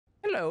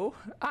Hello,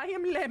 I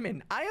am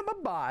Lemon. I am a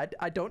bard.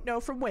 I don't know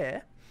from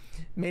where.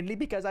 Mainly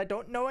because I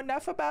don't know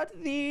enough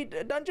about the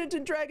Dungeons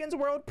and Dragons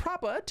world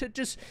proper to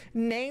just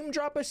name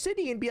drop a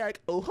city and be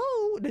like, oh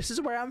ho, this is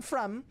where I'm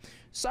from.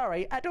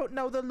 Sorry, I don't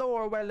know the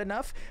lore well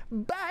enough,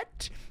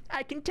 but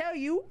I can tell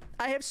you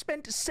I have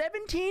spent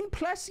 17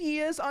 plus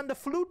years on the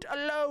flute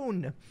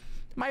alone.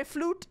 My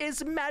flute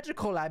is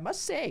magical, I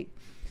must say.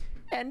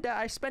 And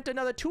I spent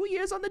another 2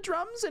 years on the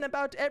drums and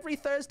about every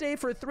Thursday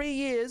for 3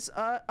 years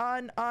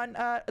on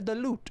the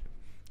lute.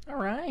 All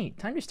right,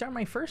 time to start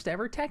my first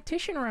ever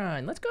tactician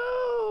run. Let's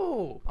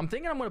go. I'm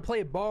thinking I'm going to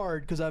play a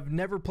bard because I've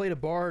never played a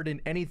bard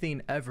in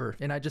anything ever.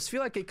 And I just feel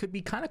like it could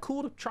be kind of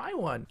cool to try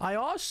one. I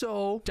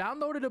also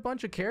downloaded a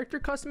bunch of character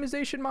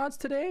customization mods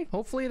today.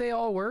 Hopefully they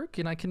all work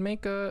and I can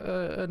make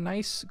a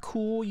nice,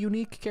 cool,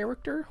 unique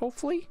character,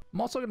 hopefully.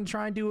 I'm also going to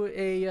try and do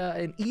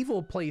an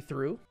evil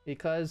playthrough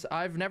because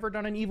I've never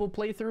done an evil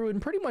playthrough in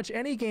pretty much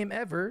any game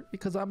ever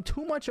because I'm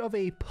too much of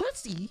a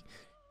pussy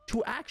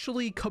to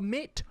actually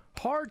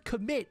hard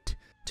commit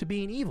to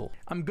being evil.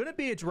 I'm gonna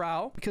be a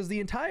drow because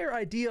the entire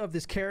idea of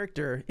this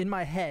character in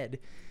my head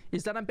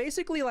is that I'm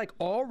basically like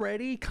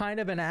already kind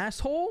of an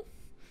asshole,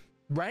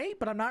 right?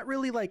 But I'm not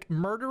really like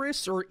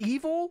murderous or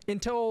evil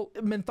until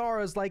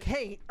Minthara's like,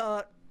 hey,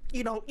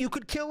 you know, you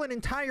could kill an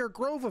entire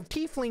grove of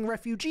tiefling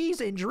refugees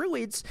and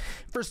druids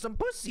for some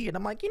pussy. And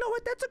I'm like, you know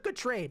what? That's a good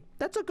trade.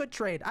 That's a good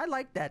trade. I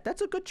like that.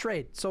 That's a good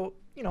trade. So,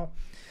 you know,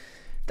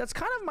 that's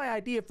kind of my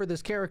idea for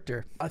this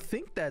character. I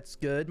think that's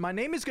good. My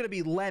name is going to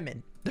be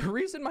Lemon. The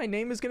reason my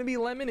name is going to be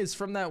Lemon is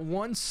from that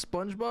one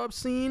SpongeBob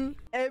scene.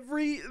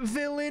 Every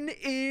villain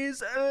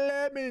is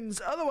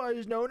lemons,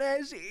 otherwise known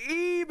as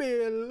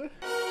evil.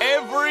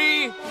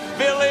 Every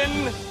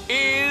villain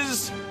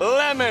is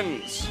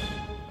lemons,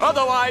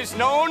 otherwise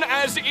known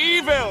as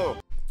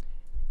evil.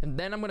 And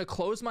then I'm going to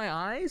close my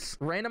eyes,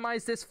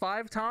 randomize this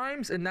 5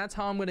 times, and that's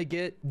how I'm going to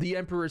get the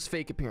Emperor's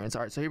fake appearance.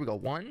 All right, so here we go.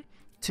 1,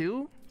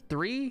 2,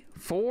 3,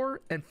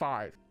 4, and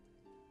 5.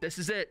 This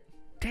is it.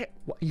 Damn,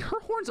 your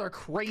horns are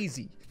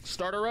crazy.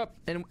 Start her up.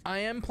 And I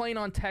am playing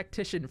on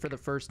Tactician for the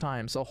first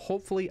time, so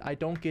hopefully I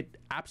don't get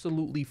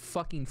absolutely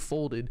fucking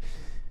folded.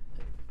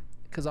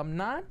 Because I'm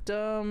not,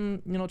 you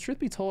know, truth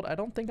be told, I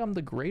don't think I'm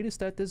the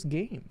greatest at this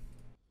game.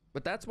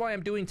 But that's why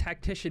I'm doing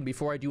Tactician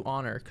before I do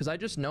Honor. Because I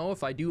just know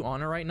if I do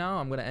Honor right now,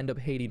 I'm going to end up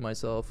hating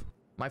myself.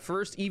 My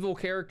first evil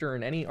character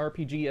in any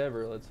RPG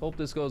ever. Let's hope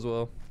this goes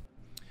well.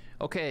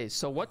 Okay,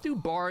 so what do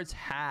bards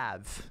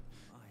have?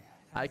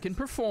 I can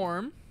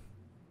perform.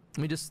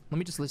 Let me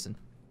just listen.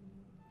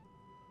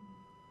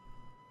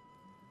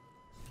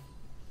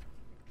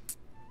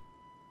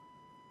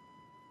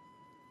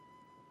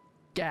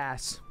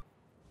 Gas.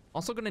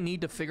 Also gonna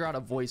need to figure out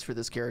a voice for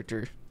this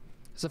character.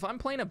 So if I'm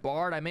playing a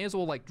bard, I may as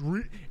well like,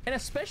 and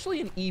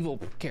especially an evil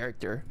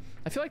character.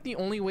 I feel like the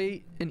only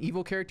way an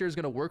evil character is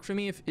gonna work for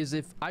me is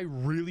if I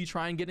really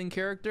try and get in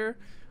character.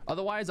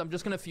 Otherwise, I'm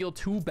just gonna feel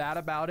too bad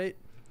about it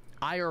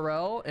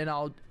IRL, and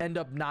I'll end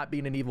up not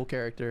being an evil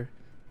character.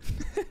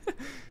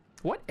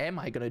 What am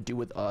I gonna do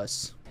with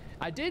us?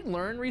 I did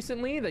learn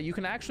recently that you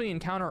can actually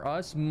encounter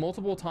us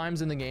multiple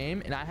times in the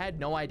game, and I had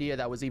no idea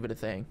that was even a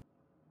thing.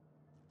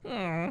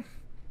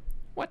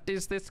 What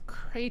is this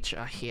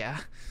creature here?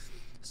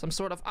 Some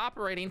sort of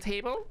operating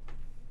table?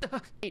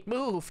 It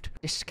moved.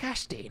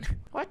 Disgusting.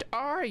 What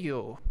are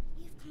you?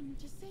 You've come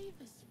to save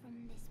us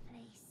from this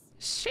place.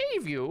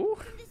 Save you?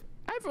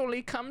 I've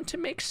only come to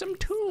make some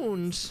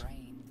tunes.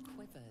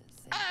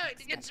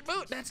 It's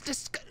moved. That's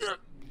disgusting.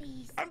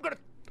 Please. I'm gonna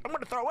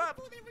throw up.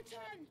 Before they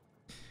return.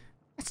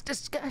 That's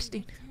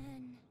disgusting.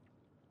 Return.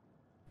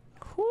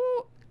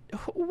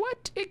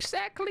 What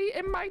exactly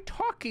am I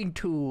talking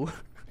to?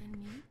 A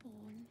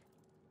newborn.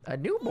 A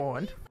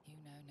newborn? You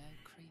know no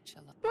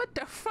creature like What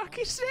the fuck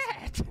is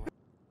that?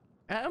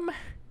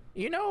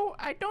 You know,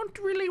 I don't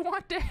really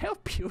want to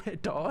help you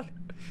at all.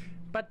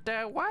 But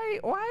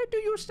why do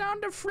you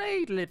sound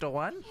afraid, little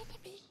one?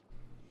 Enemy.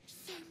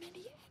 So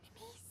many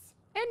enemies.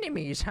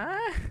 Enemies,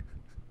 huh?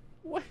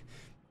 What?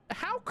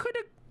 How could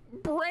a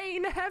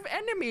brain have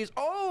enemies?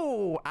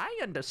 Oh, I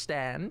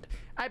understand.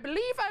 I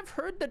believe I've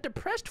heard the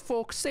depressed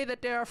folks say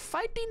that they are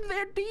fighting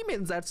their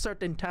demons at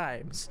certain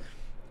times.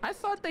 I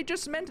thought they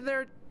just meant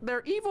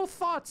their evil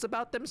thoughts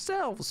about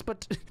themselves,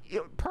 but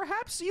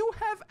perhaps you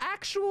have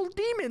actual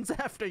demons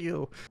after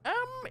you.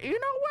 You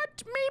know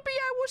what? Maybe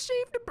I will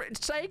save the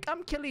Brit's sake.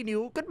 I'm killing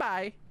you.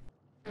 Goodbye.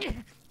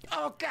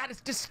 Oh God, it's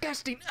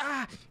disgusting.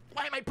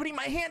 Why am I putting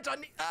my hands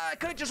on? I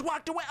could have just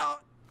walked away.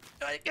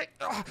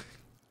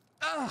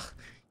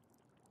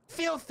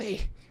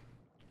 Filthy.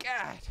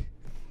 God,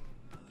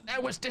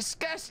 that was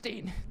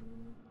disgusting.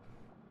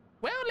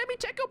 Well, let me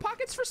check your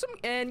pockets for some,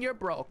 and you're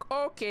broke.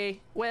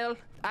 Okay, well,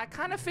 I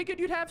kind of figured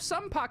you'd have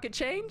some pocket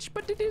change,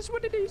 but it is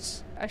what it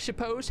is. I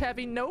suppose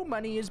having no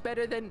money is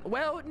better than,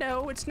 well,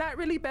 no, it's not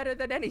really better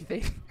than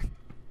anything.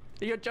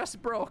 You're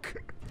just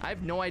broke. I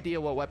have no idea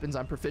what weapons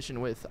I'm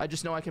proficient with. I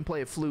just know I can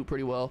play a flute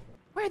pretty well.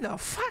 Where the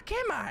fuck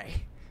am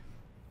I?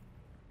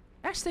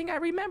 Last thing I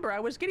remember, I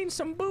was getting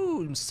some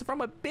boons from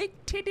a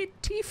big-titted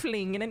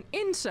tiefling in an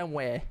inn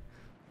somewhere.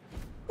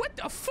 What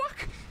the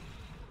fuck?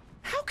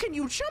 How can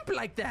you jump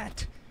like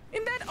that?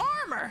 In that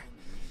armor?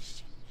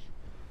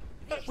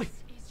 Wait.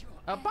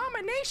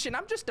 Abomination,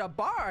 I'm just a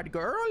bard,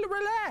 girl.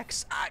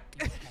 Relax.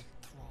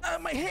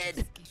 My head.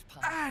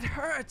 It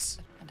hurts.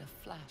 And a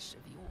flash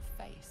of your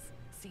face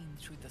seen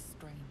through the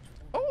strange.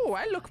 Oh,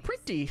 I look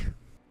pretty.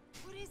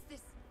 What is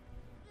this?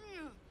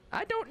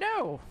 I don't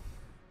know.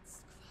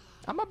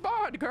 I'm a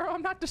bard, girl.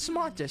 I'm not the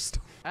smartest.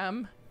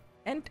 And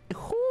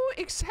who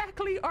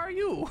exactly are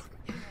you?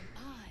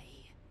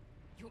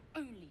 Your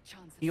only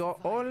chance of Your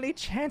survival. only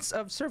chance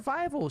of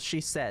survival, she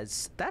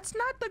says. That's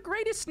not the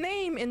greatest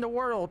name in the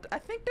world. I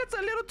think that's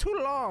a little too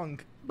long.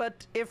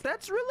 But if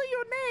that's really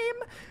your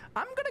name,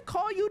 I'm gonna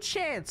call you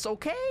Chance,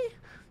 okay?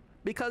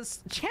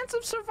 Because chance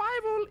of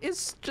survival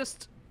is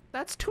just...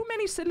 That's too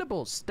many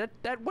syllables.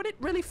 That wouldn't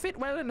really fit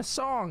well in a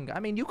song. I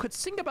mean, you could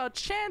sing about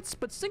chance,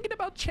 but singing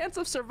about chance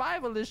of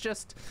survival is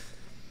just...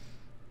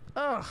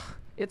 Ugh.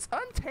 It's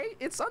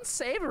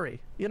unsavory,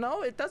 you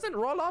know? It doesn't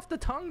roll off the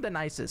tongue the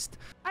nicest.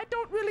 I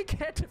don't really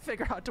care to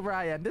figure out where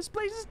I am. This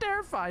place is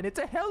terrifying. It's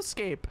a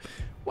hellscape.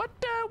 What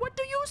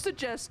do you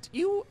suggest?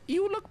 You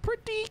look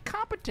pretty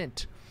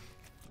competent.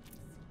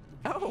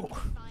 Oh.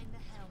 Find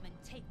the helm and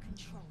take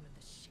control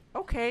of the ship.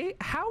 Okay,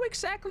 how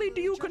exactly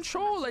do you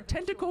control a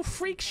tentacle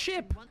freak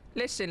ship?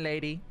 Listen,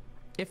 lady.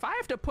 If I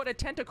have to put a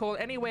tentacle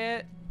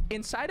anywhere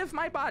inside of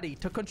my body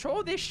to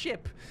control this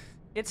ship,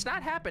 it's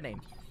not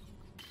happening.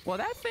 Well,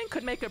 that thing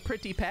could make a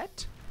pretty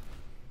pet.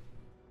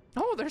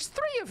 Oh, there's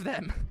 3 of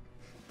them.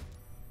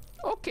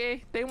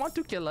 Okay, they want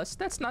to kill us.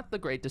 That's not the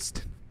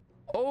greatest.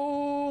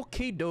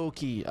 Okie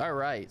dokie. All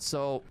right,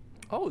 so...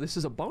 Oh, this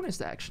is a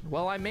bonus action.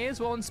 Well, I may as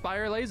well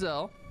inspire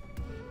Lae'zel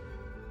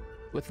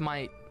with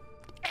my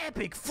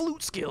epic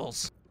flute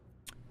skills.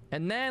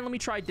 And then let me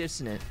try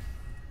dissonant.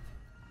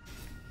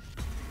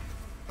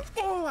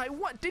 Oh,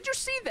 Did you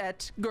see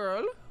that,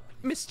 girl?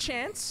 Miss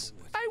Chance?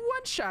 I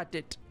one-shot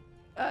it.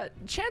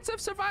 Chance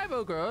of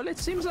survival, girl. It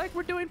seems like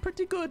we're doing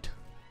pretty good.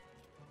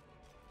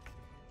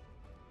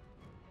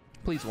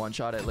 Please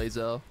one-shot it,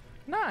 Lae'zel.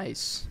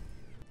 Nice.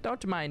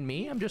 Don't mind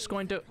me. I'm just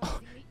going to... Oh,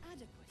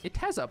 it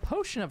has a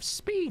potion of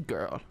speed,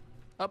 girl.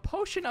 A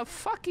potion of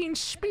fucking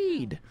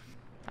speed.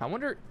 I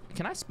wonder...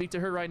 Can I speak to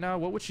her right now?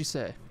 What would she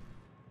say?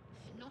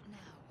 Not now.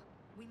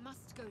 We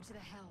must go to the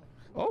helm.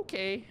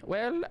 Okay,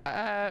 well,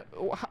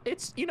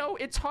 it's, you know,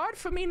 it's hard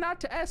for me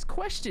not to ask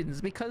questions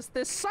because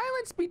the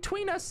silence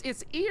between us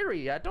is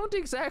eerie. I don't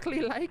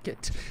exactly like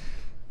it.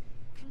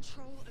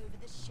 Control over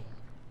the ship.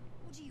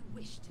 Or do you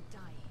wish to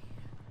die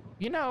here?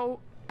 You know,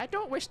 I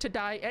don't wish to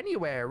die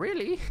anywhere,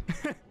 really.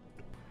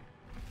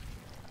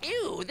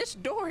 Ew, this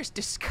door is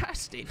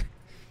disgusting.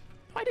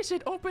 Why does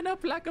it open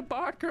up like a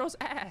bard girl's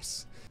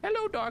ass?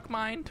 Hello, Dark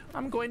Mind.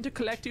 I'm going to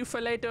collect you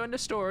for later in the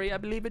story. I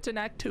believe it's in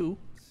Act 2.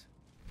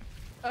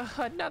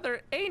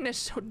 Another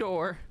anus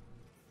door.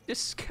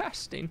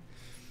 Disgusting.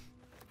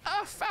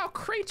 Foul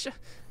creature.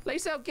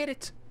 Lae'zel, get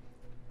it.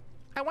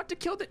 I want to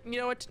kill the... You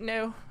know what?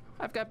 No.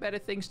 I've got better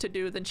things to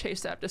do than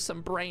chase after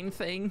some brain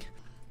thing.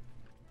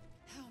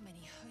 How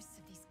many hosts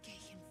of these gay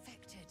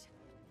infected?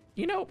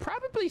 You know,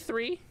 probably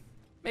 3.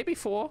 Maybe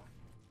 4.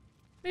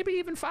 Maybe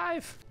even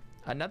 5.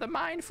 Another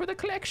mine for the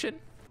collection.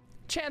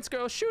 Chance,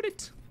 girl, shoot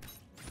it.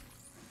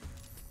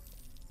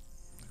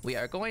 We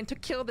are going to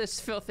kill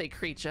this filthy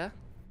creature.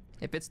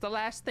 If it's the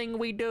last thing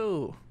we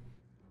do.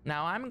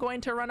 Now I'm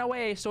going to run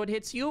away so it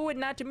hits you and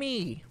not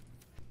me.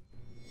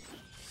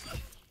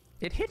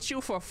 It hits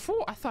you for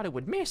 4. I thought it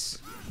would miss.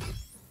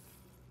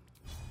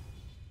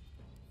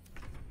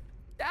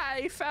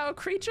 Die, foul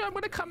creature. I'm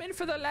gonna come in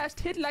for the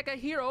last hit like a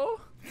hero.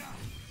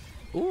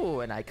 Ooh,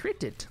 and I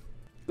crit it.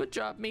 Good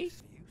job, me.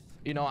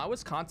 You know, I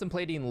was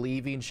contemplating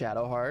leaving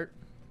Shadowheart.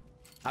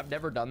 I've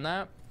never done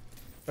that.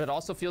 But it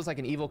also feels like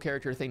an evil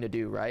character thing to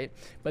do, right?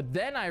 But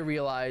then I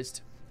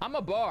realized I'm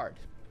a bard.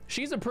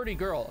 She's a pretty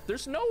girl.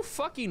 There's no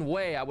fucking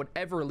way I would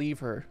ever leave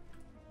her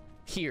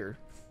here.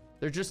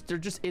 There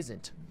just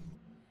isn't.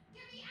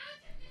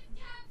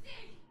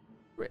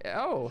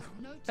 Oh,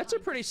 that's a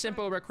pretty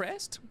simple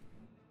request.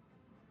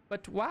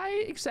 But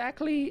why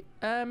exactly,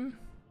 I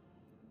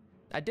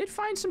did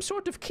find some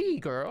sort of key,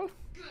 girl.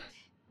 Good.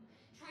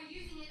 Try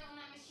using it on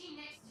that machine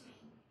next to me.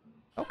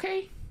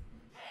 Okay.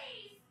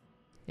 Please.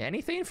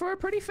 Anything for a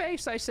pretty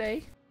face, I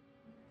say.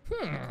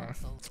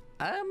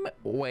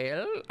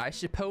 Well, I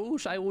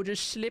suppose I will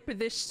just slip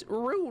this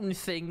rune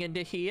thing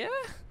into here.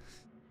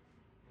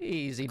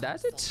 Easy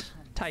does it.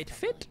 Tight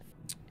fit.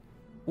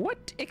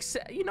 What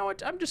you know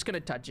what? I'm just gonna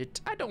touch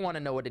it. I don't want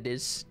to know what it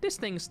is. This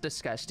thing's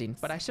disgusting,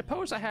 but I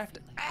suppose I have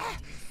to...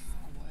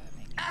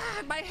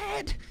 my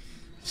head!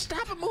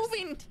 Stop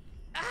moving!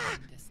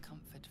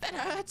 That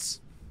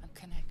hurts! A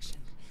connection.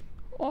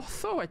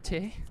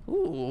 Authority.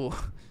 Ooh,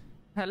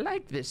 I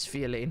like this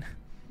feeling.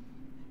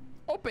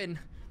 Open.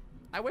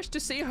 I wish to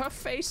see her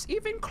face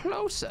even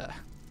closer.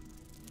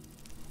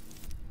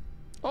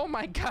 Oh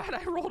my god,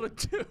 I rolled a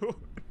 2.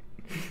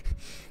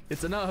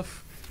 It's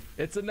enough.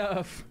 It's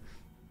enough.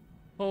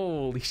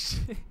 Holy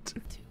shit.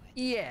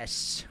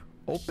 Yes.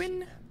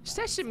 Open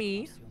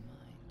sesame.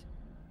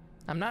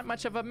 I'm not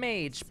much of a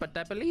mage, but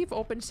I believe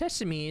Open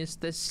Sesame is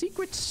the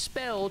secret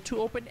spell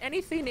to open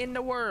anything in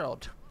the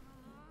world.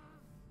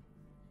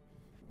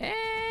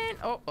 And...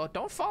 oh,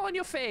 don't fall on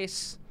your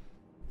face.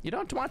 You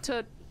don't want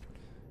to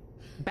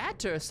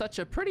batter such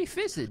a pretty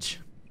visage.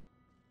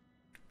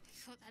 I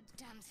thought that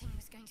damn thing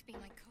was going to be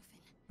my coffin.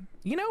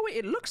 You know,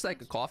 it looks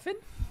like a coffin.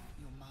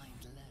 Your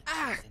mind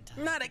lurches into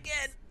her Not face.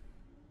 again.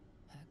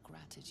 Her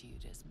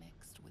gratitude is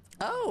mixed with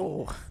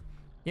Oh,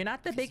 you're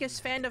not the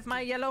biggest fan of my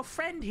yellow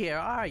friend here,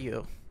 are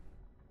you?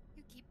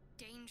 You keep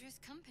dangerous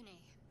company.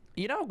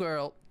 You know,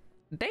 girl,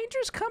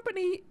 dangerous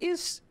company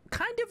is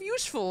kind of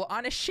useful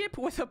on a ship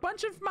with a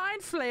bunch of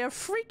mind flayer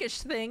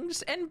freakish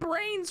things and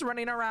brains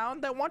running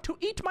around that want to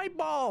eat my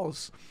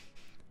balls.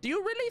 Do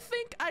you really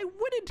think I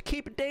wouldn't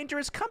keep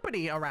dangerous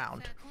company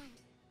around? Fair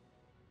point.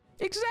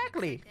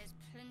 Exactly. There's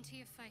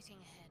plenty of fighting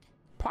ahead.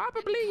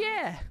 Probably,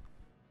 yeah.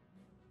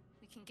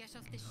 We can get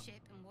off this ship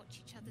and watch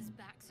each other's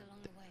backs along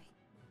the way.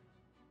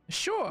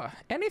 Sure,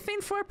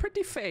 anything for a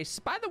pretty face.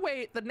 By the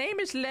way, the name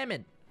is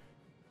Lemon.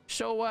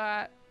 So,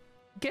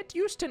 get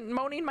used to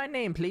moaning my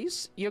name,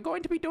 please. You're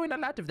going to be doing a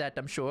lot of that,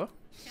 I'm sure.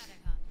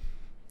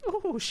 Shadowheart.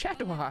 Ooh,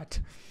 Shadowheart.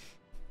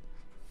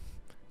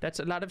 That's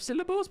a lot of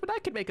syllables, but I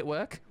can make it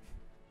work.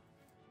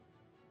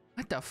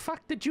 What the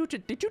fuck did you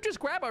just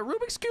grab a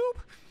Rubik's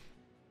Cube?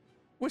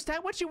 Was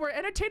that what you were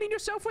entertaining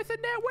yourself with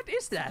in there? What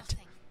is that?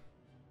 Nothing.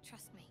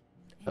 Trust me.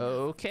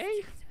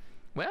 Okay.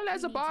 Well,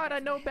 as a bard, I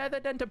know better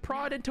than to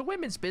prod into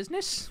women's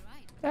business.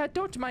 Right.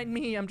 Don't mind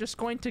me. I'm just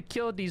going to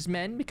kill these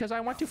men because I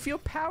want to feel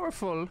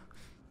powerful.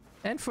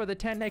 And for the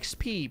 10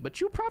 XP.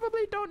 But you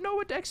probably don't know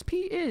what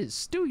XP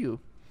is, do you?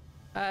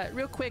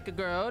 Real quick,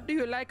 girl. Do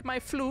you like my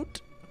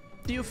flute?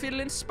 Do you feel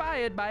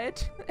inspired by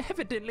it?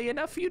 Evidently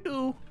enough you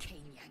do.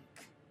 cane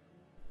yank.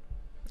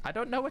 I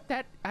don't know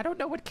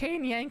what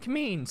cane yank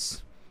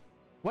means.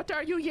 What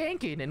are you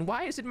yanking and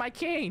why is it my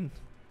cane?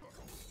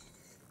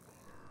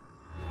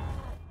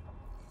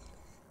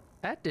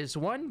 That is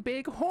one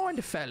big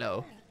horned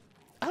fellow.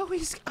 Oh,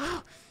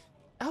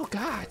 oh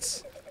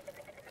gods.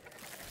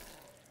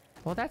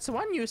 Well, that's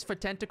one use for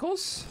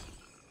tentacles.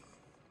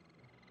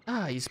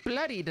 Ah, he's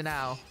bloodied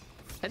now.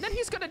 And then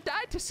he's gonna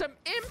die to some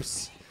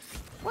imps.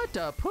 What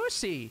a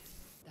pussy.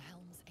 The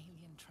helm's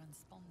alien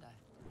transponder.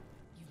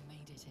 You've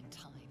made it in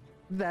time.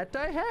 That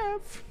I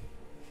have.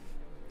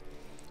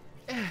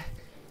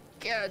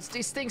 Gods,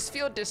 these things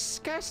feel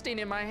disgusting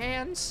in my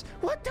hands.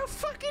 What the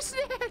fuck is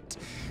that?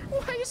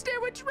 Why is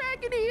there a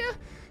dragon here?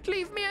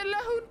 Leave me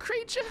alone,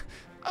 creature.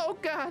 Oh,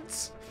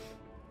 gods.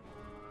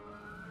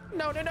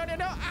 No.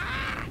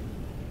 Ah!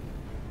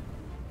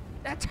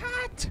 That's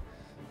hot.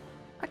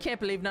 I can't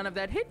believe none of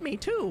that hit me,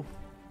 too.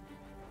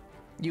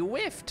 You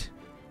whiffed.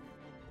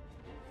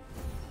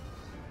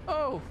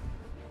 Oh,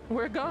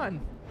 we're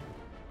gone.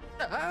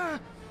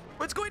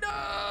 What's going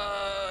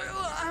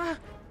on?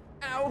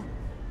 Ow.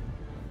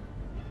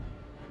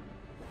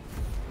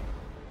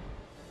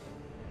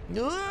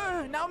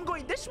 Now I'm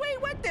going this way?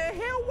 What the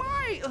hell?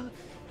 Why?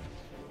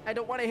 I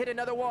don't want to hit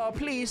another wall,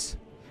 please.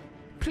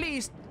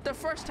 Please, the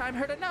first time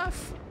hurt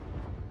enough.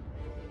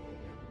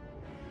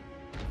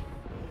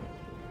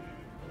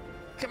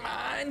 Come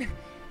on.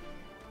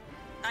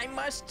 I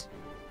must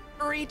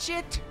reach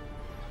it.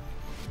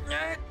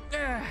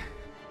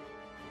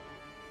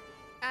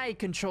 I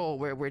control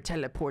where we're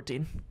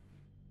teleporting.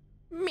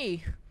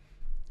 Me.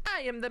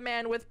 I am the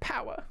man with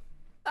power.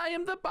 I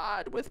am the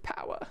bard with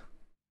power.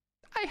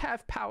 I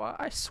have power,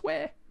 I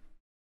swear.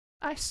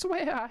 I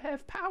swear I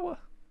have power.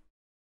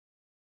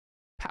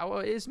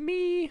 Power is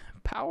me.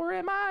 Power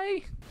am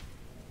I.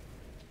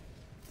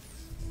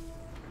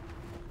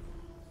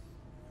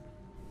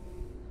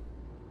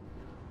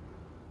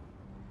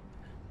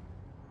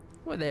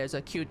 Well, there's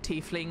a cute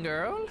tiefling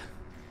girl.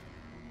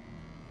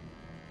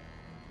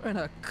 And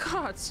a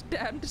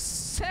goddamn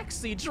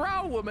sexy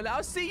drow woman.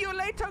 I'll see you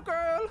later,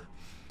 girl.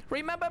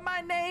 Remember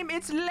my name?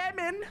 It's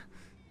Lemon.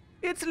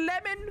 It's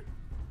Lemon,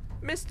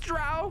 Miss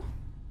Drow.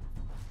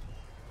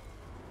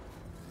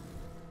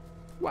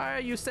 Why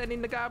are you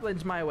sending the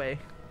goblins my way?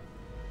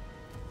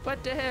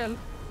 What the hell?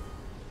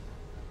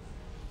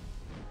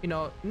 You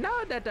know,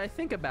 now that I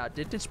think about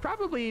it, it's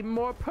probably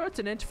more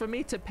pertinent for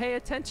me to pay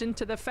attention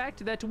to the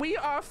fact that we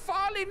are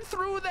falling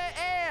through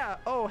the air.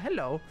 Oh,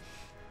 hello.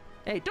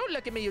 Hey, don't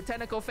look at me, you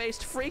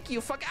tentacle-faced freak,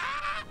 you fuck.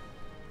 Ah!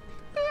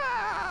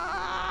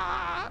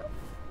 Ah!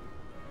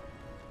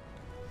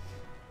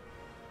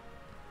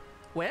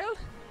 Well,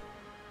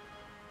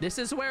 this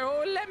is where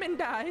old Lemon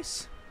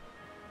dies.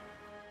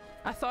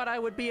 I thought I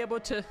would be able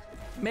to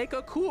make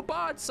a cool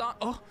bard song.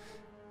 Oh,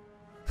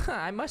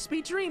 I must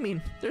be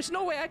dreaming. There's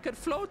no way I could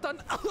float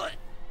on.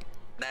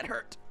 That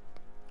hurt.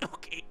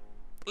 Okay,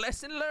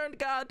 lesson learned,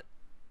 God.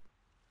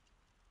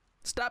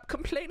 Stop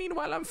complaining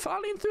while I'm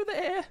falling through the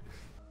air.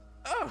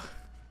 Oh,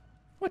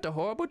 what a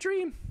horrible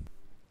dream.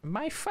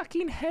 My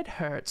fucking head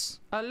hurts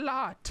a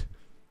lot.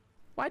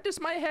 Why does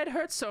my head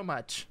hurt so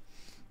much?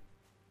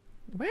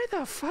 Where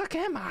the fuck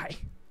am I?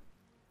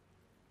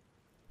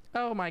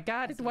 Oh my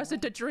God, it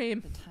wasn't a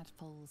dream. The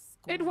tadpoles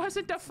It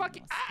wasn't a squirmed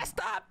fucking. from your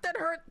Stop! That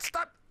hurt!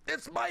 Stop!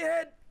 It's my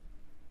head.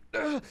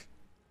 Ugh.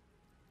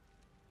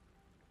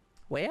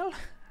 Well,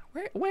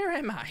 where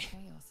am I?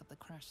 Chaos of the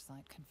crash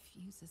site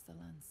confuses the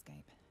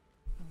landscape.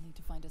 You'll need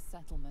to find a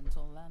settlement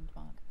or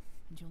landmark,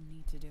 and you'll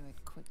need to do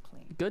it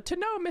quickly. Good to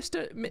know,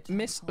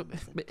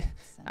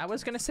 I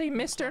was gonna say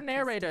Mr.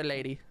 Narrator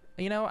Lady.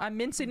 You know, I'm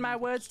mincing my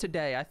words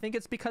today. I think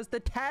it's because the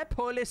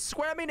tadpole is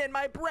squirming in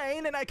my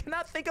brain and I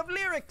cannot think of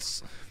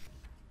lyrics.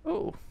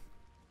 Oh,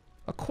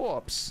 a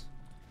corpse.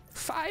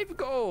 5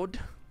 gold.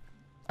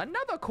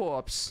 Another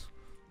corpse.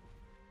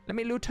 Let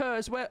me loot her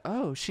as well.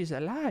 Oh, she's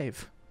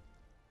alive.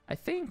 I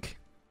think.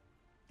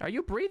 Are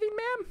you breathing,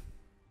 ma'am?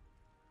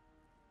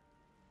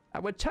 I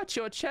would touch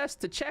your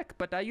chest to check,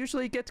 but I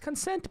usually get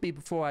consent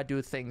before I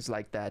do things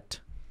like that.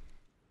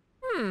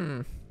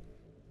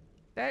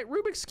 That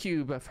Rubik's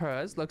Cube of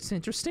hers looks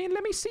interesting.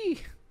 Let me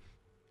see.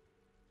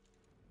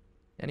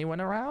 Anyone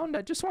around?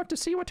 I just want to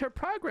see what her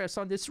progress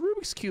on this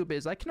Rubik's Cube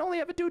is. I can only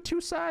ever do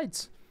 2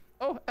 sides.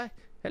 Oh,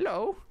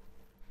 hello.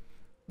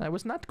 I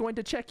was not going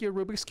to check your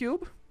Rubik's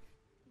Cube.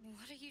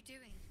 What are you doing?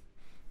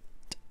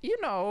 You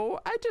know,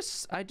 I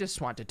just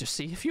wanted to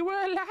see if you were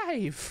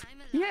alive. I'm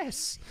alive.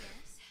 Yes.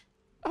 Yes.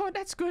 Oh,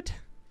 that's good.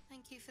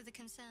 Thank you for the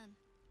concern.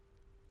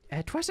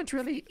 It wasn't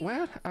really...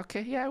 Well,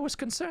 okay, yeah, I was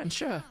concerned,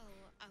 sure.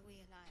 How are we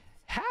alive?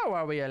 How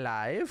are we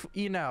alive?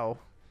 You know,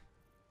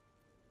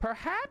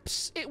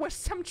 perhaps it was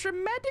some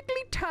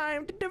dramatically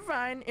timed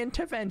divine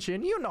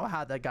intervention. You know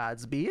how the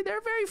gods be.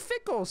 They're very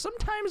fickle.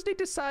 Sometimes they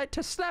decide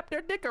to slap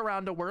their dick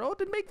around the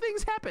world and make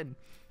things happen.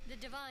 The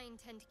divine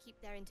tend to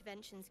keep their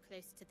interventions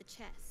close to the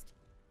chest.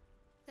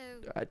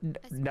 Though, no?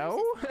 it's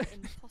not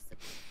impossible.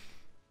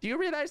 Do you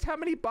realize how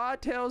many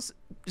bard tales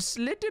just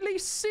literally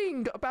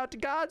sing about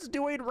gods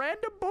doing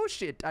random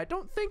bullshit? I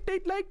don't think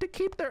they'd like to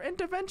keep their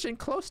intervention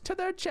close to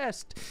their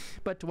chest.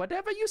 But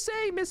whatever you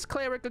say, Miss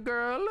Cleric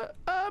Girl,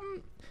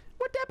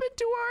 what happened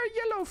to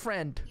our yellow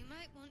friend? You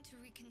might want to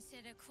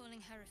reconsider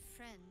calling her a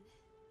friend.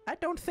 I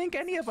don't think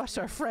any of us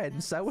are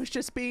friends. I was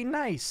just being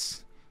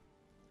nice.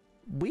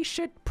 We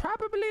should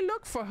probably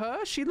look for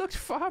her. She looked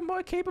far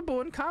more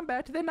capable in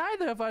combat than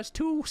either of us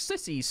 2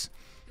 sissies.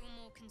 You're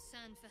more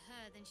concerned for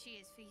her than she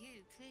is for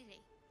you, clearly.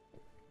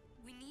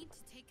 We need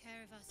to take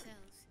care of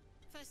ourselves.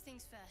 First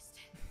things first.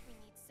 We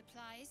need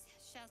supplies,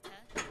 shelter,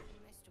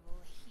 and most of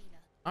all, a healer.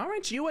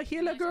 Aren't you a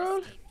healer, Might have girl?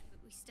 escaped, but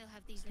we still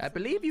have these I little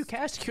believe you monsters.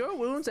 cast Cure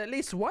Wounds at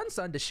least once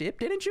on the ship,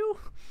 didn't you?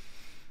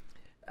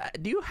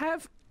 Do you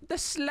have the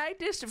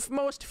slightest,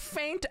 most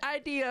faint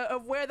idea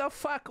of where the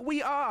fuck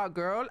we are,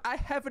 girl? I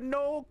have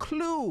no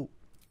clue.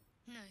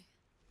 No,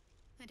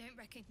 I don't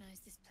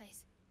recognize this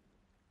place.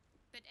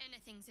 But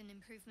anything's an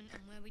improvement on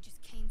where we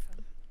just came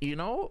from. You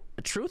know,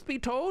 truth be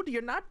told,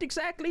 you're not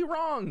exactly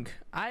wrong.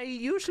 I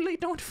usually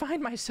don't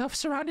find myself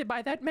surrounded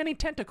by that many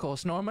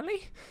tentacles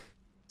normally.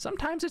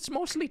 Sometimes it's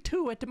mostly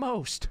 2 at the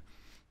most.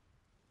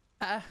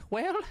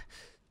 Well,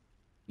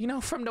 you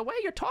know, from the way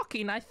you're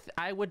talking,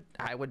 I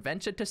would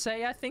venture to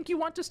say I think you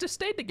want us to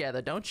stay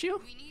together, don't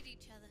you? We need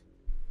each other.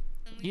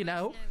 And we You both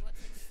know, what's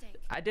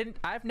at stake.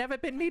 I've never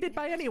been needed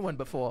by anyone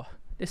before.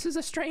 This is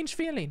a strange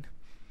feeling.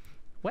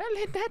 Well,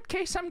 in that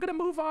case, I'm gonna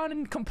move on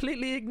and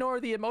completely ignore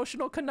the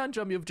emotional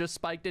conundrum you've just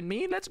spiked in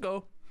me. Let's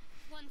go.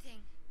 One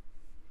thing,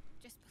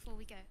 just before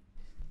we go.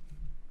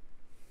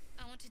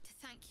 I wanted to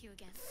thank you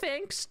again.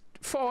 Thanks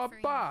for a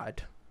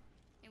bard.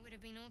 It would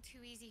have been all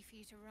too easy for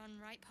you to run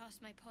right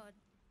past my pod.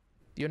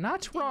 You're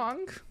not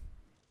wrong.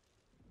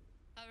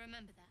 I'll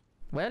remember that.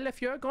 Well,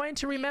 if you're going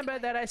to remember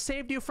that I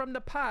saved you from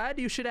the pod,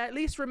 you should at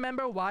least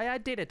remember why I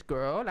did it,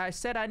 girl. I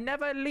said I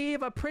never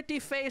leave a pretty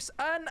face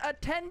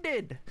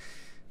unattended.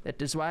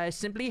 That is why I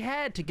simply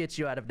had to get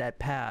you out of that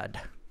pod.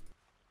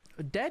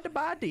 Dead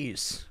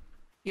bodies.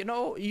 You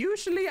know,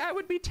 usually I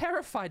would be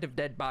terrified of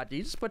dead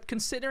bodies, but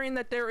considering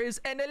that there is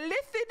an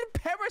illithid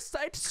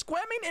parasite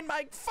squirming in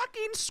my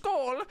fucking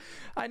skull,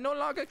 I no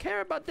longer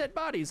care about dead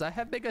bodies. I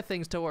have bigger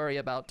things to worry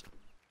about.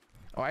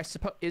 Or I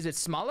suppose, is it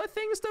smaller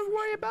things to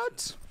worry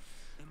about?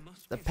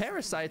 The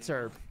parasites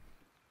are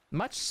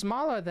much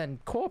smaller than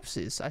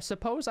corpses. I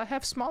suppose I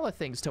have smaller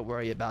things to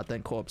worry about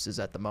than corpses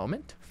at the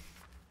moment.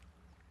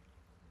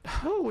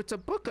 Oh, it's a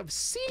book of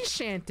sea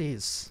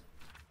shanties.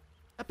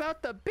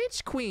 About the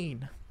bitch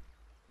queen.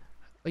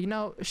 You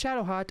know,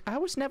 Shadowheart, I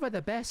was never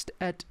the best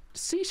at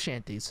sea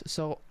shanties,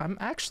 so I'm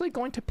actually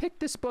going to pick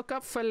this book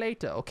up for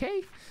later,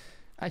 okay?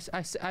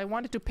 I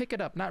wanted to pick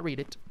it up, not read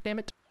it. Damn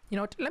it. You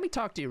know what, let me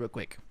talk to you real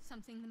quick.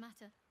 Something the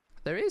matter?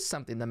 There is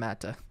something the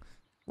matter.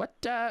 What,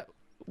 how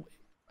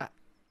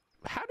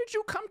did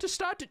you come to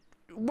start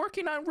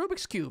working on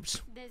Rubik's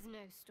Cubes? There's no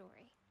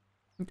story.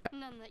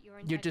 None that you're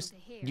entitled to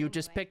hear. You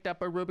just anyway. picked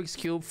up a Rubik's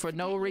Cube for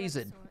no Forget you ever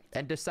reason saw it.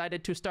 and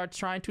decided to start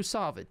trying to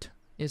solve it.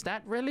 Is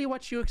that really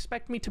what you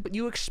expect me to...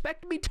 You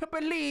expect me to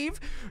believe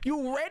you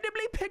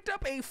randomly picked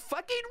up a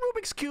fucking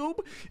Rubik's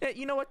Cube?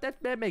 You know what?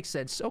 That makes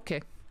sense.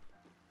 Okay.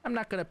 I'm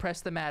not gonna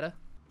press the matter.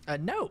 A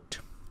note.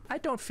 I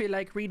don't feel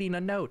like reading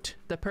a note.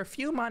 The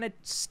perfume on it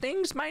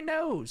stings my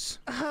nose.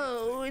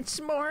 Oh,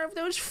 it's more of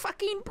those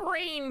fucking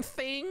brain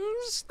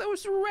things.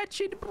 Those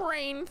wretched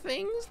brain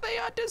things. They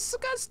are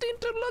disgusting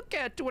to look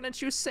at,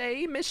 wouldn't you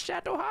say, Miss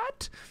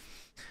Shadowheart?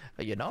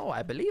 You know,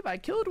 I believe I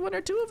killed one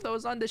or two of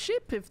those on the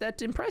ship, if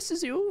that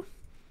impresses you.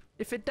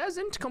 If it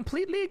doesn't,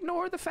 completely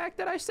ignore the fact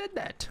that I said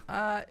that.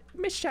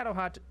 Miss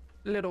Shadowheart,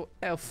 little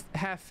elf,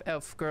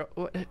 half-elf girl,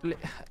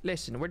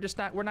 listen, we're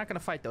not gonna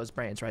fight those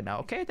brains right now,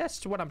 okay?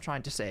 That's what I'm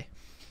trying to say.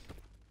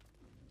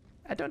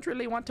 I don't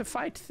really want to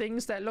fight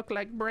things that look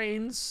like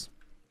brains.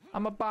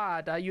 I'm a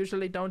bard. I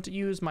usually don't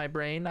use my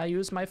brain. I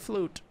use my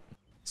flute.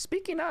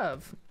 Speaking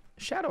of,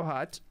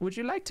 Shadowheart, would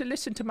you like to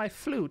listen to my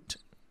flute?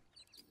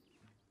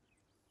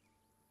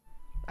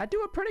 I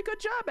do a pretty good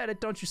job at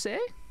it, don't you say?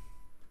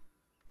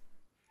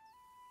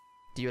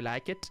 Do you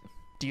like it?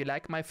 Do you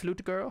like my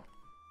flute, girl?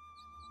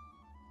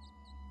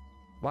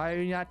 Why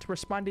are you not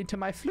responding to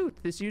my flute?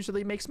 This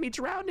usually makes me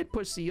drown it,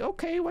 pussy.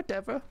 Okay,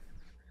 whatever.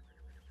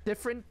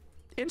 Different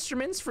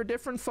instruments for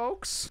different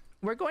folks.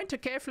 We're going to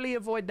carefully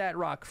avoid that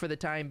rock for the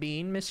time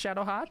being, Miss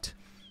Shadowheart.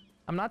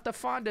 I'm not the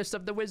fondest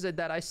of the wizard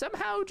that I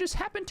somehow just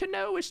happen to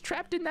know is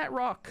trapped in that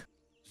rock.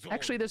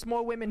 Actually, there's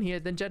more women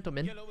here than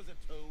gentlemen. Yellow as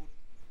a toad,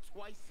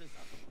 twice as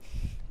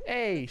ugly.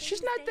 Hey,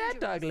 she's not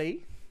that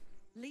ugly.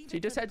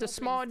 She just has a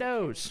small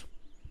nose.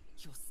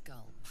 Your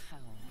skull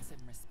pounds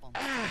in response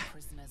to the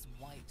prisoner's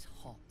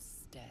white-hot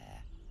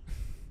stare.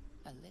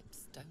 Her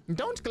lips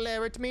Don't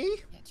glare at me.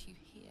 Yet you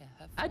hear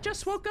her I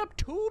just woke up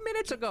 2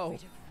 minutes ago.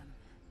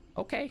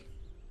 Okay.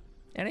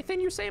 Anything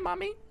you say,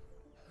 mommy?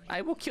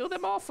 I will kill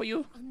them all for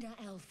you. Under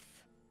elf.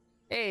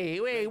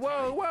 Hey, wait,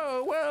 whoa,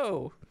 whoa,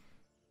 whoa.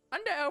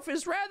 Under elf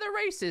is rather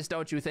racist,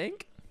 don't you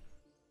think?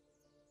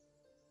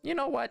 You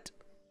know what?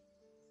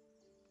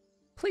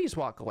 Please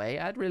walk away.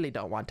 I really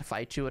don't want to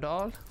fight you at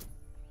all.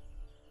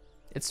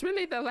 It's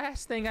really the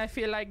last thing I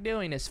feel like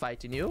doing is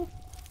fighting you.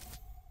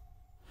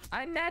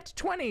 I nat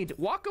 20'd.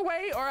 Walk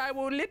away or I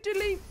will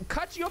literally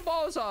cut your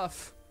balls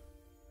off.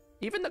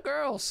 Even the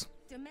girls.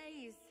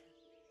 Demaze.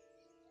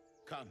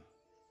 Come,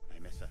 I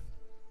miss her.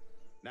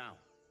 Now.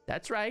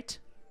 That's right.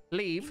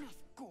 Leave. Enough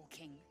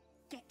gawking.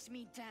 Get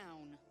me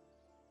down.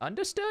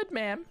 Understood,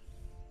 ma'am.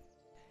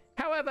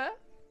 However,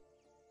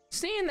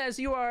 seeing as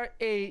you are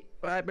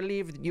I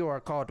believe you are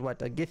called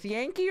what, a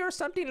Githyanki or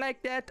something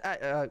like that?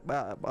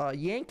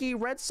 Yankee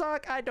Red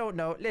Sox? I don't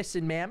know.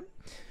 Listen, ma'am.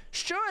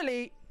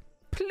 Surely,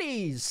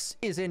 please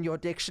is in your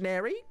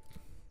dictionary.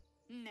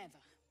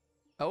 Never.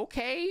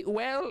 Okay,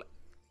 well,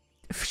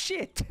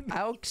 shit.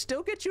 I'll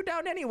still get you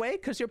down anyway,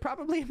 because you're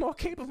probably a more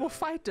capable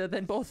fighter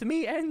than both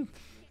me and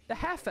the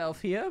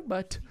half-elf here,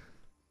 but...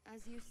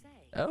 As you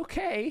say.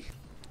 Okay.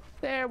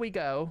 There we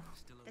go.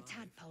 The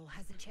tadpole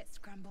hasn't yet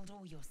scrambled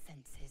all your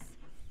senses.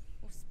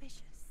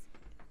 Auspicious.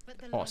 But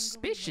the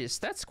Auspicious?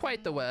 That's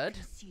quite the word.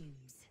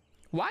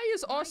 Why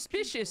is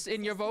auspicious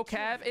in your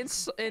vocab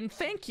and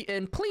thank you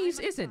and please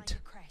isn't?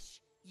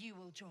 You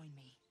will join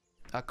me.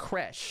 A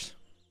creche.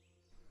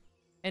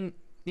 And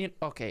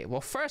okay,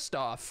 well, first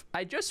off,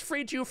 I just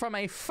freed you from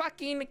a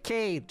fucking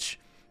cage,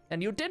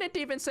 and you didn't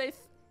even say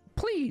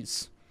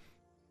please.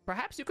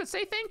 Perhaps you could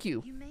say thank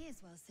you. You may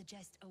as well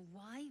suggest a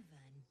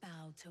wyvern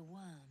bow to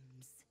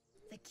worms.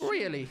 The cure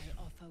Really?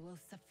 I offer will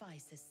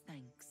suffice as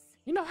thanks.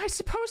 You know, I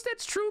suppose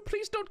that's true.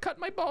 Please don't cut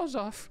my balls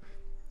off.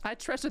 I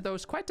treasure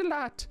those quite a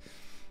lot.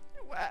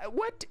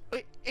 What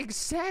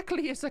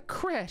exactly is a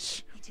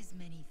creche? It is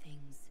many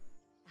things.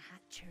 A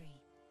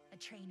hatchery, a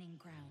training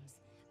grounds,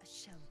 a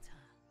shelter.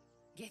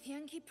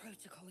 Githyanki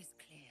protocol is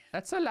clear.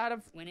 That's a lot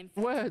of When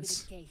infected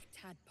words. with a gay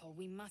tadpole,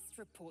 we must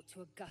report to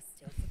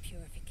Augustil for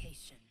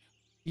purification.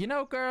 You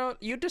know, girl,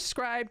 you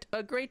described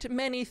a great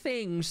many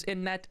things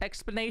in that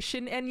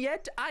explanation, and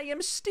yet I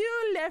am still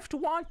left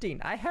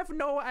wanting. I have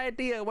no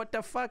idea what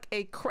the fuck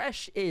a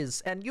creche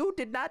is, and you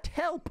did not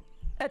help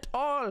at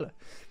all.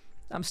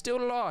 I'm still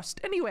lost.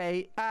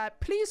 Anyway,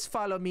 please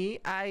follow me.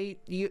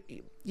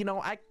 You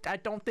know, I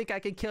don't think I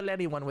can kill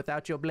anyone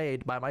without your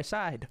blade by my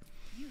side.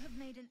 You have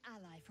made an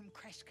ally from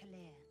Kresh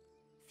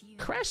Kalir.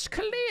 Kresh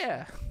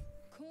Kalir?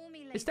 Call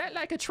me later. Is that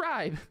like a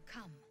tribe?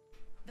 Come.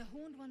 The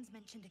horned ones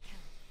mentioned a camp.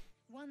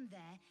 One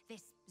there,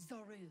 this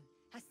Zoru,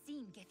 has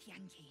seen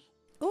Githyanki.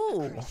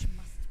 Ooh, Kresh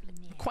must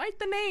be near. quite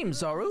the name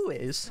Zoru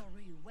is.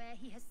 Zoru, where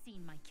he has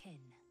seen my kin.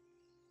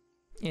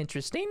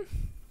 Interesting.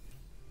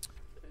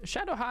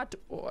 Shadowheart,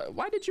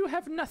 why did you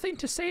have nothing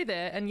to say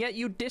there, and yet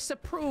you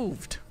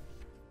disapproved?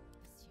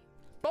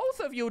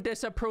 Both of you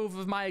disapprove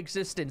of my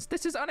existence.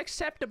 This is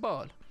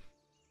unacceptable.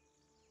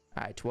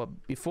 Alright, well,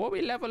 before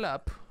we level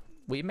up,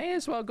 we may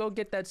as well go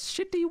get that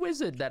shitty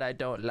wizard that I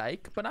don't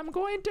like, but I'm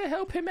going to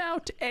help him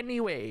out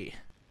anyway.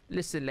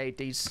 Listen,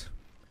 ladies,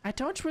 I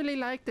don't really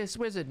like this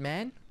wizard,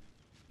 man.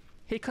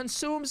 He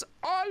consumes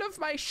all of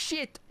my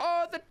shit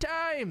all the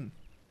time.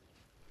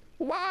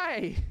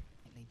 Why?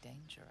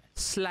 Dangerous.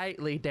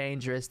 Slightly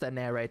dangerous, the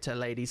narrator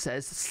lady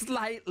says.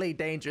 Slightly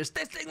dangerous.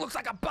 This thing looks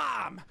like a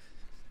bomb.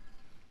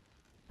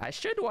 I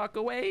should walk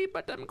away,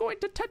 but I'm going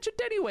to touch it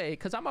anyway,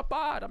 because I'm a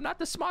bard. I'm not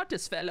the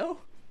smartest fellow.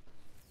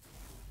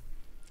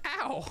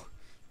 Ow!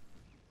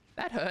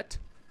 That hurt.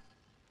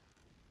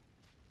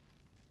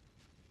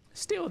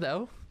 Still,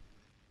 though.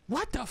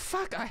 What the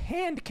fuck? A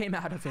hand came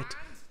out of it.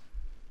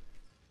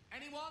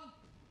 Anyone?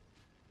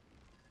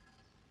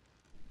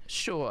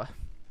 Sure.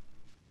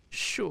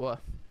 Sure.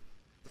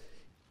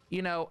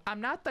 You know, I'm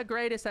not the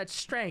greatest at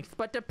strength,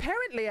 but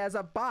apparently as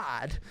a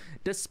bard,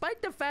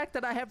 despite the fact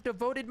that I have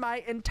devoted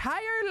my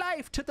entire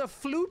life to the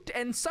flute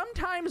and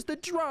sometimes the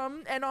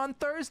drum, and on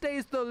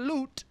Thursdays the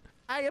lute,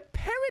 I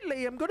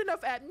apparently am good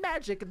enough at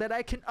magic that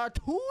I can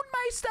attune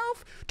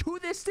myself to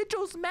this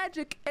sigil's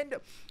magic and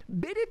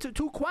bid it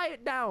to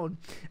quiet down.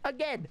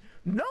 Again,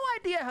 no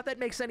idea how that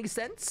makes any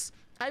sense.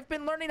 I've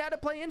been learning how to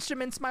play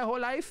instruments my whole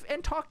life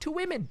and talk to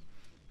women.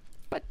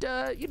 But,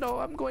 you know,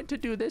 I'm going to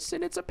do this,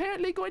 and it's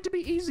apparently going to be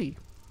easy.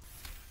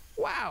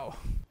 Wow.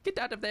 Get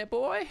out of there,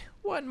 boy.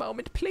 One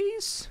moment,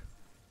 please.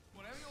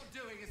 Whatever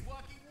you're doing is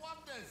working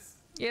wonders.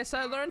 Yes,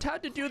 I learned how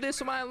to do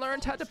this when I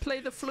learned how to play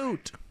the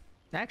flute.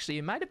 Actually,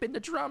 it might have been the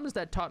drums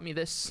that taught me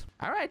this.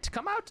 All right,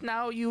 come out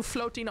now, you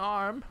floating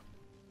arm.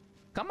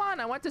 Come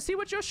on, I want to see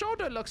what your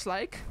shoulder looks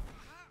like.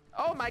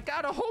 Oh my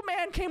god, a whole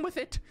man came with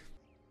it.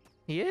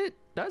 He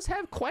does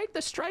have quite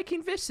the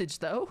striking visage,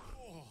 though.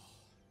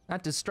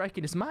 Not as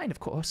striking as mine,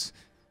 of course.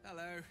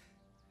 Hello.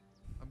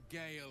 I'm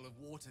Gale of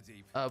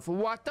Waterdeep. Of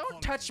what?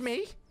 Don't touch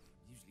me!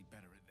 Usually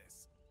better at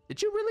this.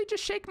 Did you really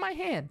just shake my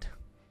hand?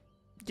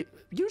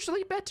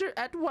 Usually better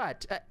at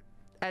what?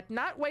 At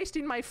not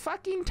wasting my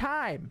fucking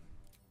time.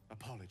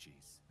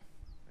 Apologies.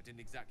 I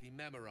didn't exactly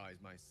memorize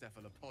my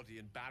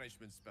cephalopodian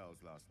banishment spells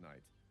last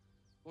night.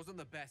 Wasn't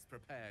the best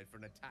prepared for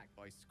an attack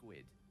by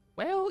squid.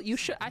 Well, you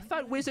should. I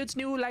thought wizards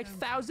knew like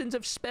thousands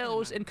of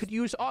spells and could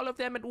use all of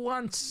them at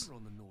once. You're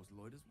on the Norse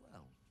Lloyd as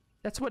well.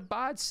 That's what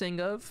bards sing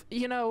of.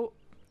 You know,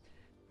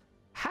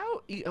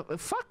 how...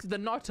 fuck the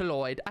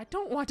Nautiloid. I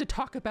don't want to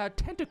talk about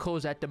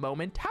tentacles at the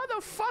moment. How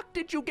the fuck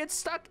did you get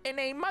stuck in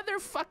a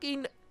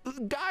motherfucking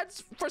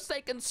God's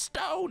forsaken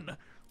stone?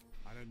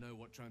 I don't know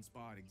what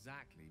transpired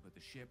exactly, but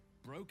the ship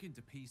broke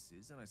into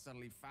pieces and I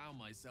suddenly found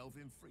myself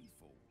in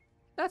freefall.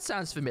 That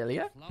sounds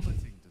familiar.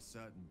 Plummeting to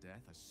certain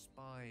death, I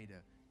spied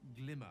a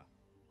glimmer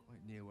quite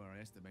near where I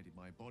estimated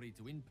my body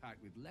to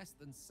impact with less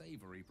than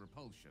savory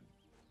propulsion.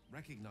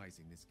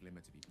 Recognizing this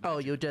glimmer to be Oh,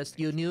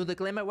 you knew the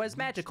glimmer was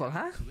magical,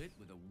 huh? It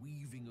with a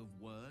weaving of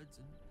words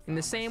and In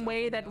the same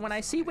way that when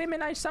I see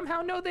women, I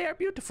somehow know they are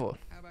beautiful.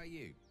 How about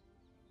you?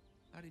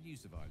 How did you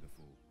survive the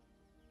fall?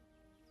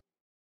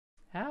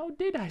 How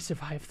did I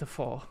survive the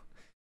fall?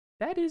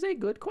 That is a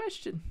good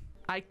question.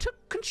 I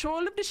took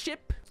control of the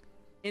ship,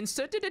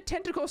 inserted a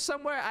tentacle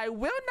somewhere. I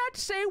will not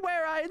say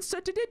where I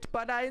inserted it,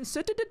 but I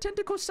inserted a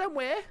tentacle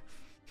somewhere.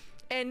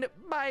 And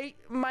my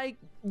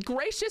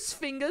gracious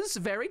fingers,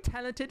 very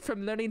talented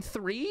from learning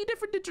 3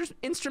 different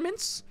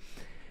instruments,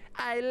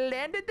 I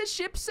landed the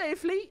ship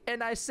safely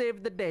and I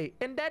saved the day.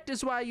 And that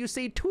is why you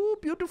see 2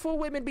 beautiful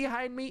women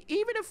behind me,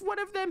 even if one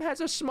of them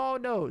has a small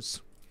nose.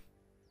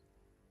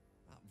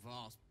 That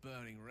vast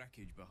burning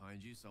wreckage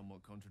behind you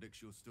somewhat contradicts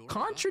your story.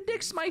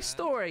 Contradicts my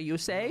story, you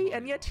say,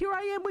 and yet here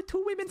I am with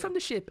 2 women from the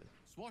ship.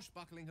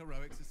 Swashbuckling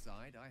heroics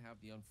aside, I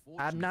have the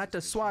unfortunate... I'm not a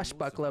suspicion you also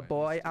swashbuckler, might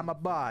boy. be I'm a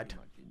still bard. very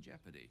much in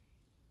jeopardy.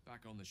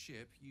 Back on the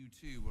ship, you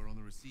too were on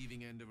the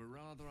receiving end of a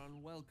rather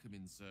unwelcome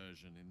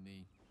insertion in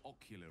the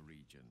ocular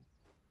region.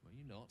 Were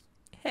you not?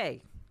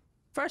 Hey,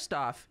 first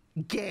off,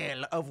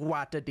 Gale of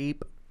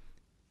Waterdeep.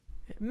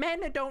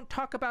 Men don't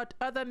talk about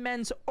other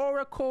men's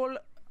oracle...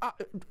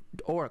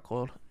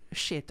 oracle?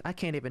 Shit, I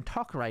can't even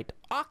talk right.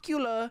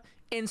 Ocular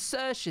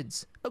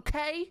insertions,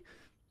 okay?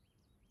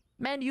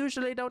 Men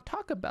usually don't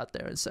talk about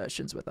their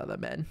insertions with other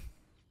men.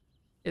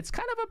 It's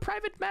kind of a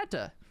private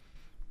matter.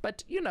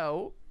 But, you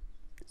know,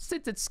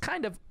 since it's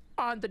kind of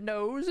on the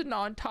nose and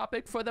on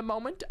topic for the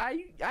moment,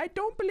 I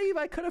don't believe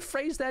I could have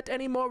phrased that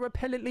any more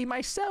repellently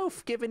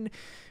myself, given,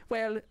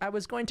 well, I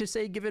was going to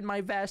say given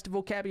my vast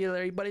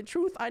vocabulary, but in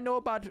truth, I know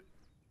about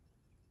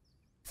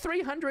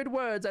 300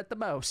 words at the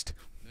most.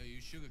 No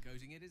use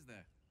sugarcoating it, is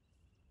there?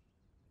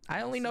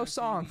 I only know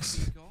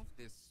songs.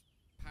 This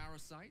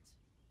parasite?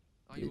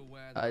 Are you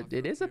aware that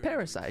It is a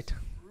parasite.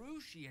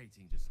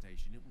 Excruciating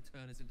gestation, it will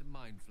turn us into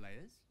mind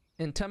flayers?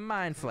 Into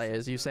mind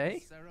flayers, you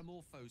say?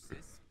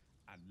 Ceramorphosis,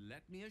 and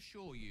let me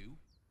assure you,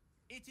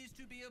 it is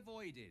to be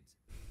avoided.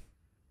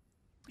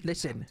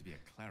 Listen, To be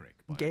a cleric,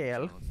 by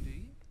Gale. chance, do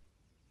you?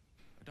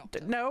 A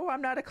doctor? No,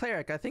 I'm not a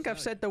cleric. I think I've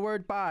said the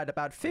word bard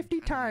about 50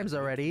 times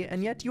already,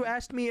 and yet you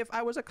asked me if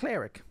I was a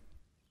cleric.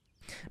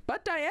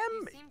 But I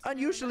am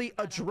unusually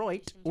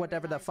adroit,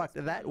 whatever the fuck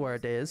that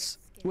word is,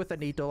 with a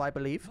needle, I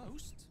believe.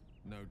 Most,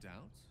 no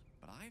doubt,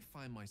 but I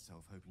find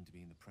myself hoping to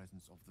be in the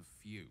presence of the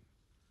few.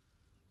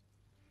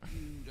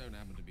 You don't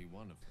happen to be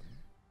one of them.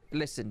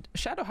 Listen,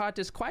 Shadowheart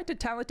is quite a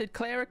talented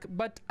cleric,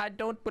 but I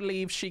don't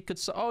believe she could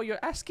oh, you're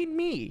asking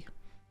me.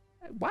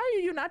 Why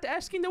are you not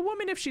asking the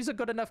woman if she's a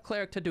good enough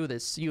cleric to do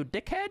this, you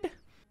dickhead?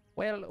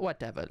 Well,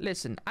 whatever.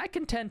 Listen, I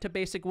can tend to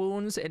basic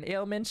wounds and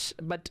ailments,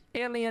 but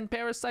alien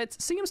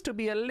parasites seems to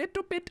be a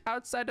little bit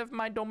outside of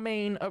my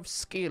domain of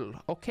skill,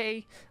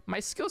 okay? My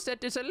skill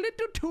set is a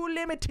little too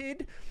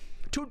limited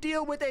to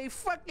deal with a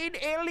fucking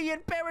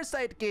alien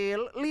parasite,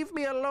 Gale. Leave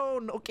me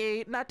alone,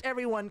 okay? Not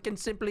everyone can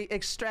simply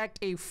extract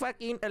a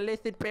fucking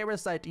illicit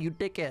parasite, you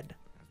dickhead.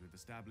 As we've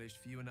established,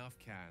 few enough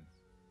can.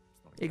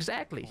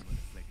 Exactly.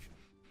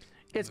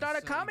 It's Almost not a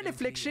certainly common going to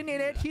affliction, need a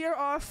and yet healer, here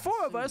are and 4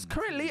 of us soon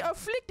currently 2.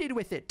 afflicted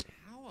with it.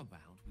 How about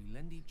we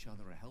lend each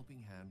other a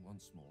helping hand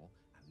once more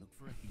and look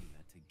for a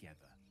healer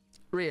together?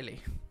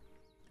 Really?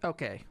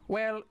 Okay.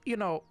 Well, you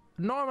know,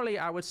 normally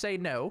I would say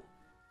no,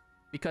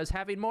 because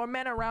having more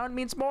men around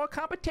means more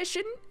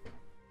competition.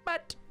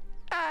 But,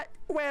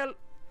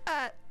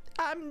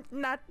 I'm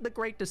not the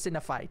greatest in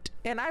a fight,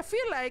 and I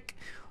feel like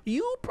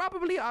you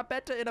probably are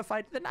better in a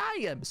fight than I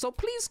am. So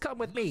please come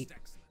with me. Most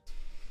excellent.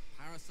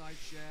 Parasite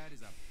shared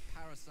is a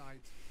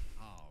parasite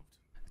halved.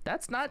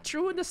 That's not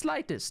true in the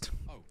slightest.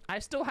 Oh, I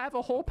still have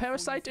a whole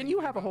parasite, and you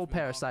have a whole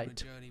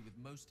parasite. A journey with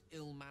most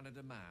ill-mannered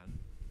a man.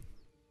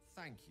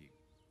 Thank you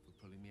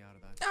for pulling me out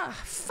of that. Ah,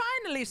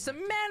 finally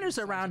some manners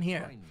around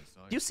here.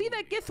 Do you see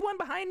that Gith one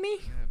behind me?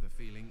 I have the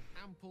feeling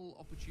ample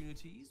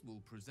opportunities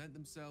will present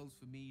themselves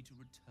for me to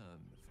return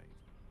the favor.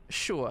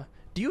 Sure.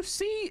 Do you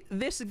see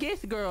this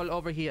Gith girl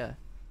over here?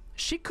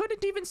 She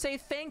couldn't even say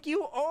thank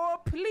you or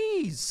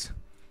please.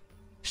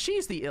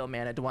 She's the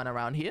ill-mannered one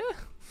around here.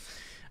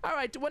 All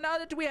right, well, now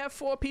that we have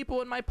 4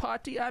 people in my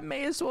party, I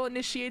may as well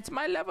initiate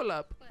my level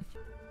up.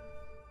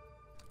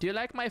 Do you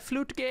like my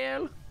flute,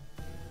 Gale?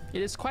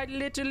 It is quite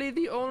literally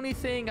the only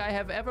thing I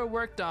have ever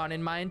worked on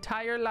in my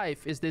entire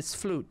life is this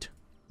flute.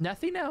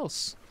 Nothing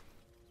else.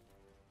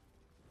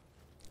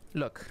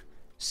 Look,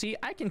 see,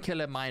 I can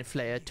kill a mind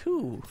flayer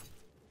too.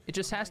 It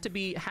just has to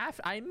be half.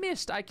 I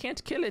missed. I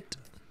can't kill it.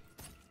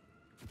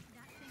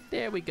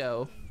 There we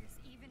go.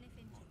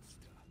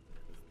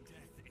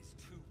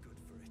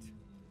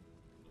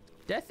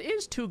 Death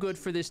is too good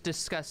for this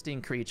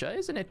disgusting creature,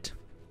 isn't it?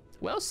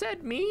 Well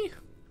said, me.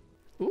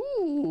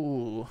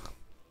 Ooh.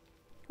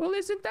 Well,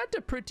 isn't that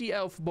a pretty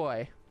elf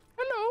boy?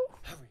 Hello.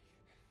 Harry,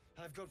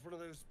 I've got one of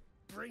those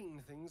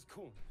brain things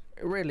cornered.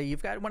 Really?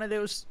 You've got one of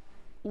those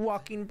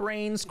walking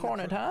brains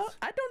cornered, huh?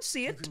 I don't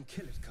see You it. can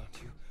kill it,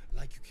 can't you?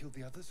 Like you killed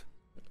the others?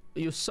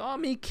 You saw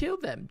me kill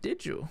them,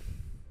 did you?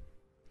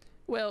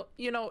 Well,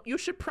 you know, you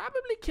should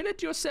probably kill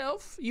it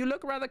yourself. You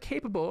look rather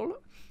capable.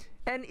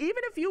 And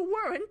even if you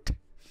weren't,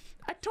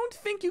 I don't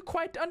think you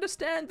quite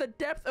understand the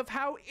depth of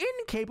how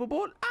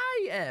incapable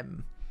I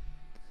am.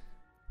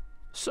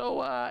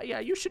 So, yeah,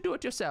 you should do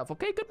it yourself,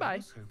 okay? I Goodbye.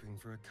 was hoping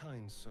for a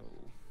kind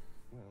soul.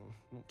 Well,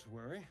 not to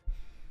worry.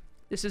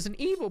 This is an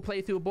evil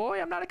playthrough,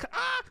 boy. I'm not a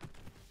Ah!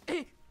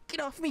 Get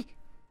off me!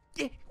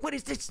 What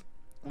is this?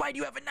 Why do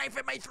you have a knife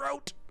in my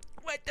throat?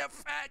 What the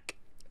fuck?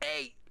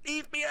 Hey,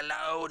 leave me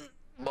alone,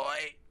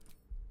 boy.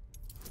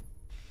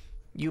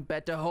 You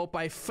better hope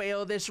I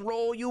fail this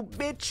roll, you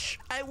bitch.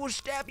 I will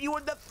stab you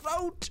in the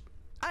throat.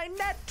 I'm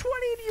not 20.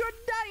 You're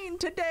dying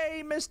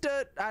today,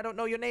 Mr. I don't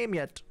know your name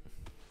yet.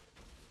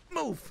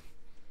 Move.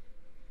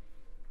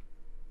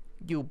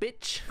 You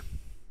bitch.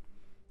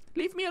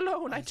 Leave me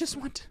alone. I just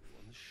want...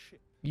 On the ship,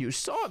 You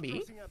saw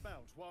me. strutting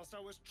about whilst I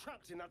was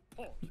trapped in that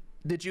pod.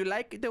 Did you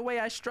like the way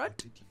I strut?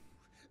 Did you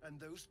and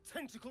those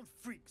tentacled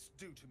freaks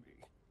do to me?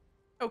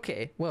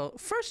 Okay, well,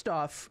 first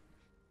off,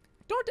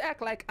 don't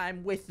act like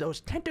I'm with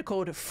those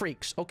tentacled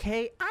freaks,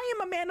 okay? I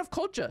am a man of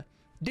culture.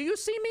 Do you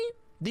see me?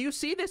 Do you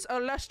see this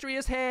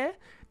illustrious hair?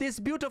 This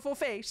beautiful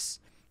face?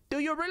 Do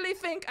you really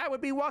think I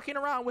would be walking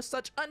around with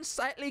such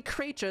unsightly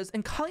creatures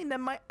and calling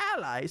them my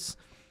allies?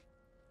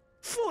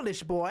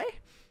 Foolish boy.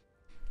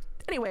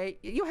 Anyway,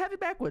 you have it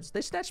backwards.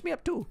 They snatched me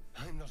up too.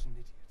 I'm not an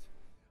idiot.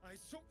 I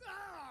saw.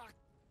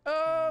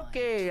 Ah!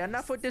 Okay,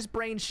 enough with this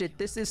brain shit.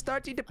 This is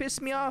starting to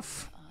piss me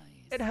off.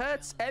 It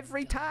hurts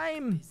every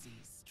time.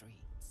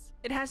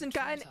 It hasn't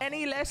gotten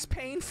any less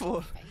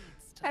painful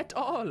at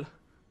all.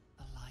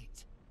 The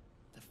light,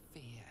 the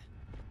fear.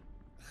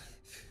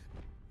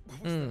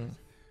 What's that?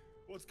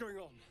 What's going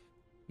on?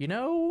 You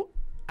know,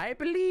 I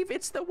believe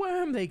it's the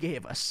worm they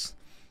gave us.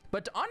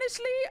 But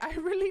honestly, I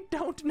really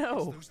don't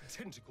know. It's those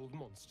tentacled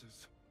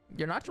monsters.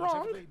 You're not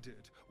wrong. Whatever they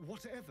did,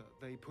 whatever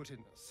they put in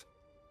us,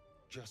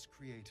 just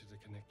created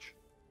a connection.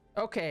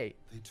 Okay,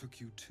 They took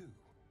you too.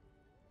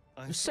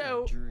 I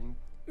So, saw during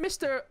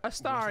Mr. whatever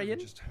Astarion,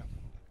 just happened.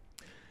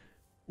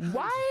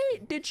 why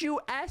did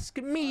you ask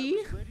I me?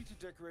 was ready to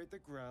decorate the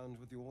ground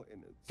with your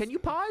innards. Can you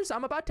pause?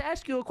 I'm about to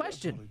ask you a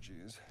question.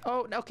 Apologies.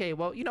 Oh, okay.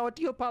 Well, you know what?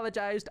 You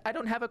apologized. I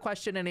don't have a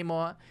question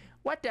anymore.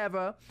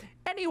 Whatever.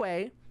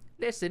 Anyway,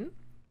 listen.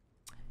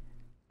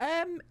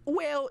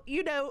 Well,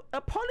 you know,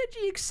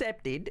 apology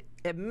accepted,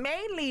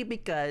 mainly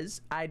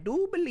because I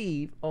do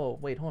believe... Oh,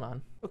 wait, hold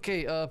on.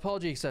 Okay,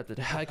 apology accepted.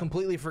 I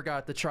completely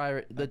forgot the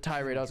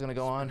tirade I was gonna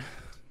go on.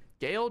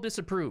 Gale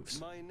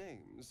disapproves. My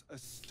name's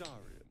Astarion.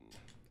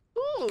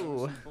 I Ooh.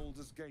 was in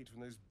Baldur's Gate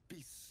when those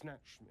beasts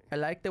snatched me. I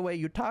like the way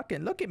you talk,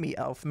 and look at me,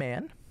 elf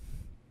man.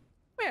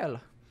 Well,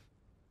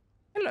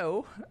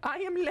 hello. I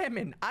am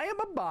Lemon. I am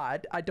a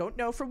bard. I don't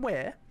know from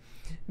where.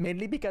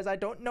 Mainly because I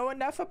don't know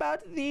enough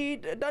about the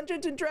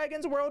Dungeons and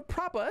Dragons world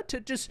proper to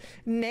just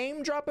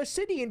name drop a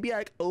city and be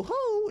like, oh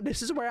ho,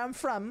 this is where I'm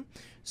from.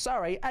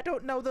 Sorry, I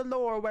don't know the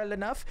lore well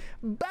enough,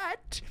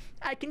 but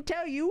I can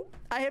tell you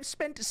I have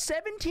spent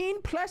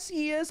 17 plus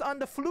years on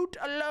the flute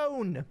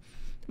alone.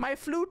 My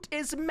flute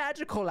is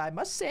magical, I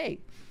must say.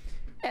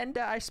 And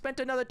I spent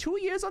another 2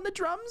 years on the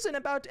drums and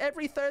about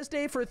every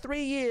Thursday for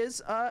 3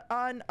 years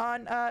on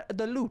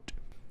the lute.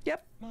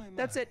 Yep,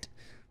 that's it.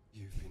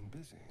 You've been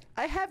busy.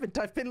 I haven't.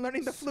 I've been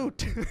learning the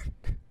flute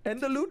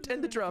and the lute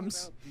and the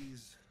drums. About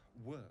these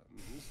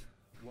worms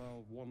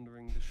while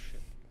wandering the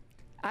ship.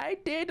 I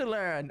did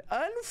learn.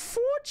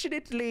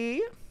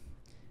 Unfortunately,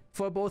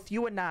 for both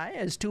you and I,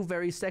 as two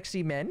very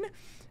sexy men,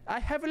 I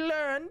have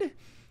learned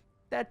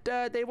that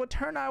they will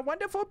turn our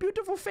wonderful,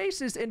 beautiful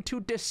faces into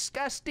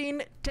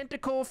disgusting,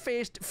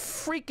 tentacle-faced,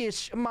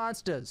 freakish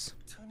monsters.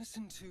 Turn us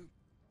into...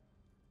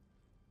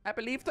 I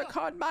believe they're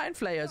called mind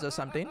flayers or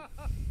something.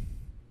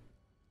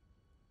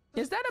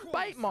 Is that a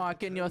bite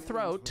mark in your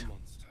throat?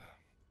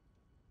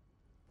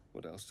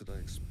 What else did I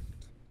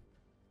expect?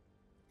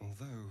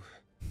 Although,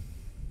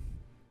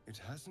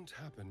 it hasn't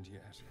happened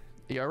yet.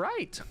 You're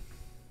right.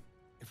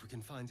 If we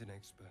can find an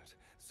expert,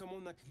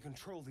 someone that can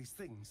control these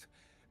things,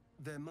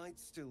 there might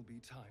still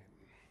be time.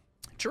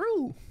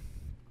 True.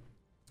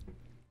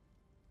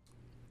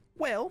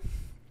 Well,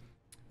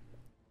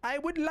 I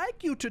would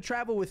like you to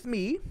travel with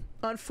me.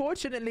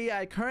 Unfortunately,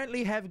 I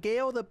currently have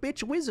Gale the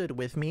Bitch Wizard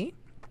with me.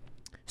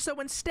 So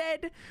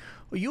instead,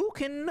 you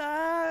can,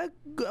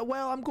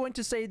 well, I'm going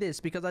to say this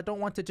because I don't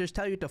want to just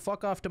tell you to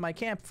fuck off to my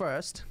camp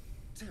first.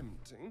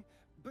 Tempting,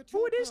 but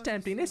oh, it is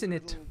tempting, isn't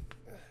it?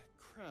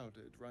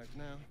 Crowded right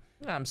now.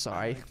 I'm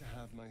sorry. I like to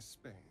have my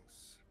space.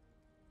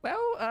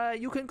 Well,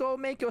 you can go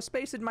make your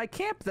space in my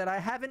camp that I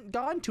haven't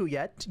gone to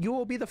yet. You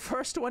will be the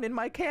first one in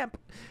my camp.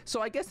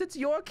 So I guess it's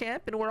your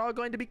camp and we're all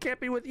going to be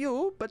camping with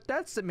you, but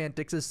that's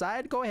semantics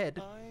aside. Go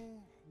ahead. I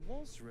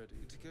was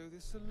ready to go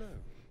this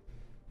alone.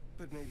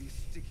 But maybe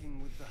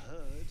sticking with the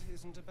herd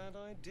isn't a bad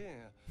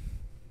idea.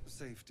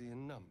 Safety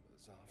in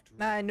numbers, after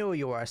all. I knew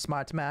you were a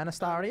smart man,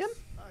 Astarion.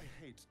 I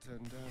hate to turn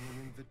down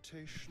an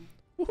invitation.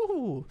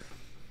 Ooh.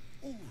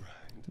 All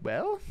right.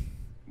 Well,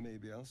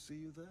 maybe I'll see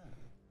you there.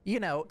 You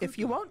know, if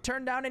you won't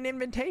turn down an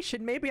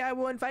invitation, maybe I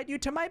will invite you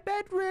to my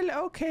bed. Really?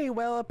 Okay,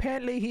 well,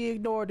 apparently he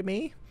ignored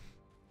me.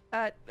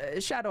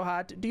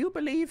 Shadowheart, do you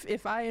believe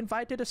if I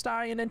invited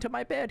Astarion into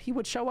my bed, he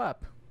would show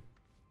up?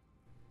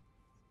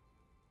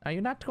 Are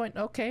you not going?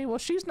 Okay, well,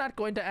 she's not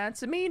going to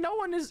answer me. No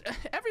one is.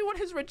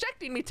 Everyone is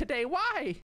rejecting me today. Why?